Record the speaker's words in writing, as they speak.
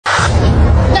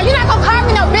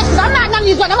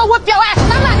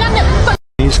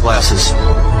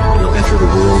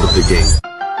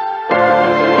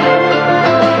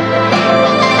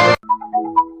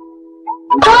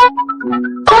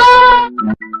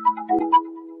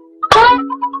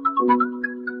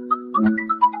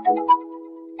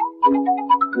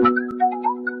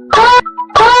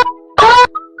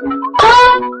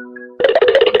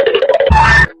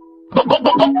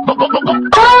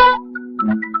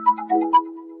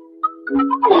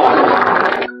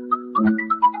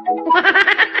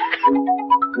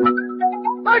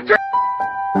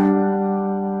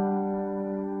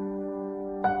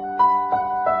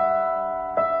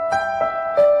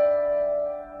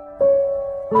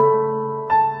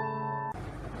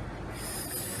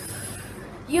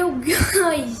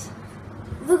Guys,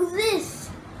 look at this.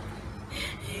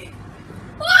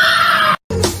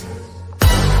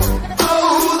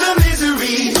 Oh, the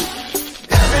misery.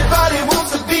 Everybody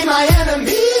wants to be my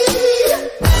enemy.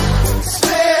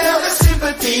 Spare the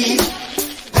sympathy.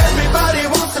 Everybody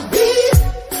wants to be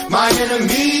my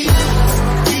enemy.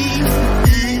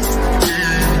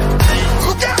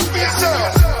 Look out for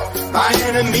yourself. My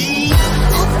enemy.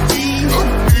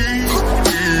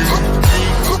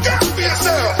 Look out for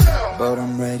yourself. But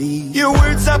I'm ready. Your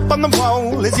words up on the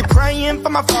wall as you're praying for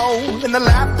my phone, and the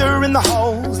laughter in the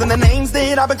holes and the names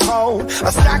that I've been called. I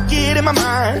stack it in my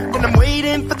mind and I'm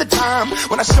waiting for the time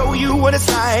when I show you what it's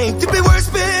like to be worse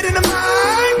fit in the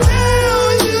mind.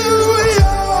 Tell you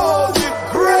you're the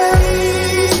greatest,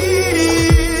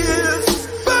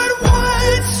 but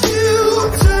once you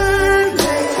turn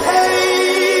they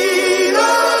hate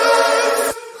us.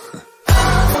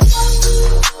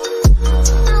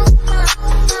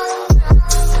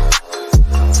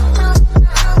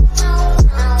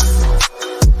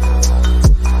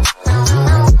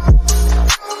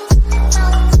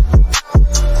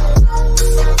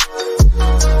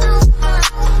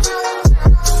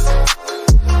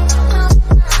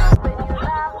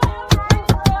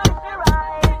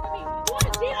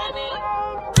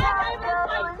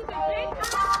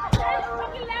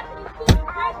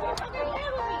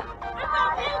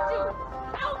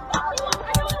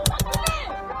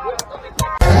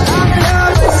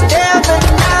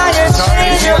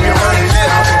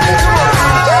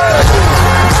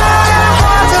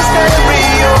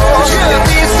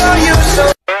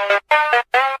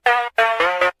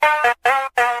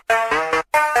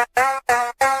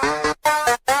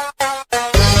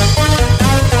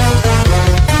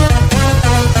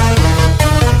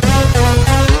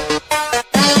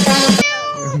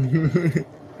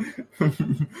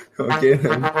 Okay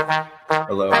then.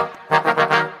 Hello.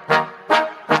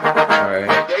 Alright.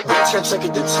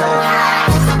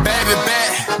 Baby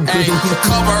bet, ayy,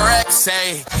 couple racks,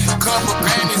 ayy, couple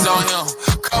panties on him,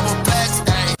 couple blacks,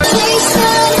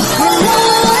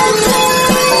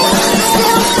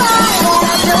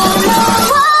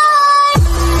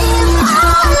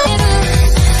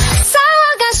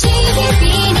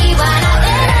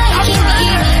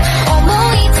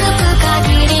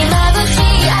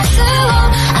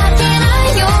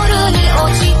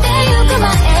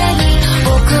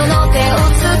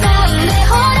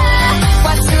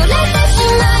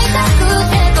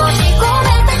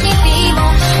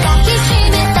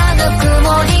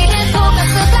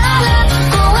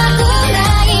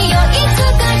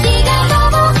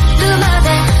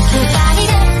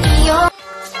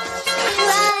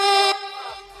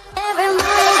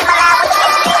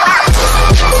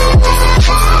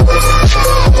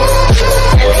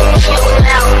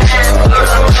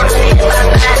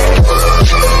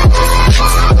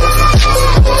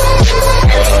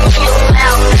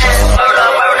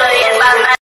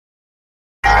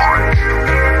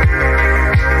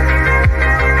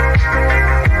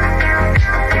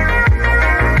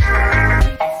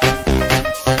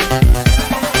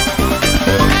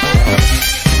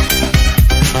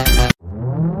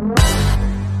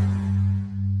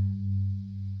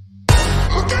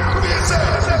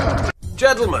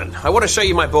 Gentlemen, I want to show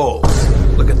you my balls.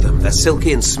 Look at them, they're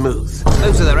silky and smooth.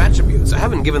 Those are their attributes. I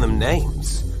haven't given them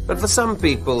names. But for some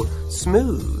people,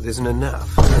 smooth isn't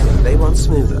enough. They want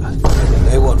smoother.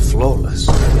 They want flawless.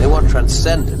 They want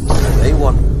transcendent. They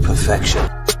want perfection.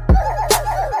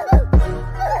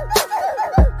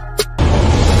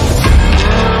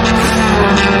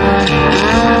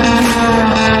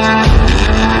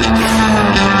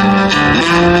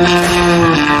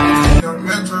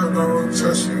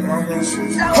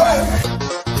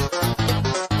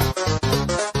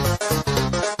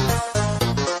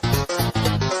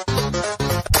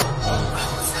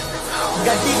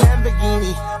 ਗੱਡੀ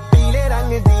Lamborghini ਪੀਲੇ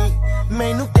ਰੰਗ ਦੀ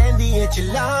ਮੈਨੂੰ ਕਹਿੰਦੀ ਏ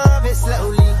ਚਲਾਵੇ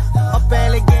slowly ਉਹ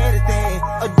ਪਹਿਲੇ ਗੇਰ ਤੇ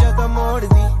ਉਹ ਜਦੋਂ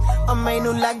ਮੋੜਦੀ ਉਹ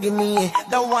ਮੈਨੂੰ ਲੱਗਨੀ ਏ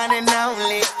the one and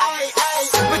only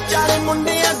ਵਿਚਾਰੇ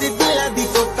ਮੁੰਡਿਆਂ ਦੇ ਦਿਲਾਂ ਦੀ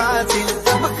ਤੂੰ ਕਾਤਿਲ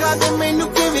ਬਕਾ ਦੇ ਮੈਨੂੰ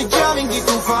ਕਿਵੇਂ ਜਾਵੇਂਗੀ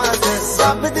ਤੂੰ ਫਾਸਟ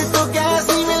ਸਭ ਦੇ ਤੋਂ ਗੈਸ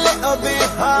ਨਹੀਂ ਮਿਲੇ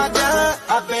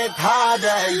a bit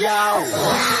harder yo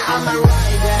I'm a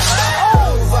rider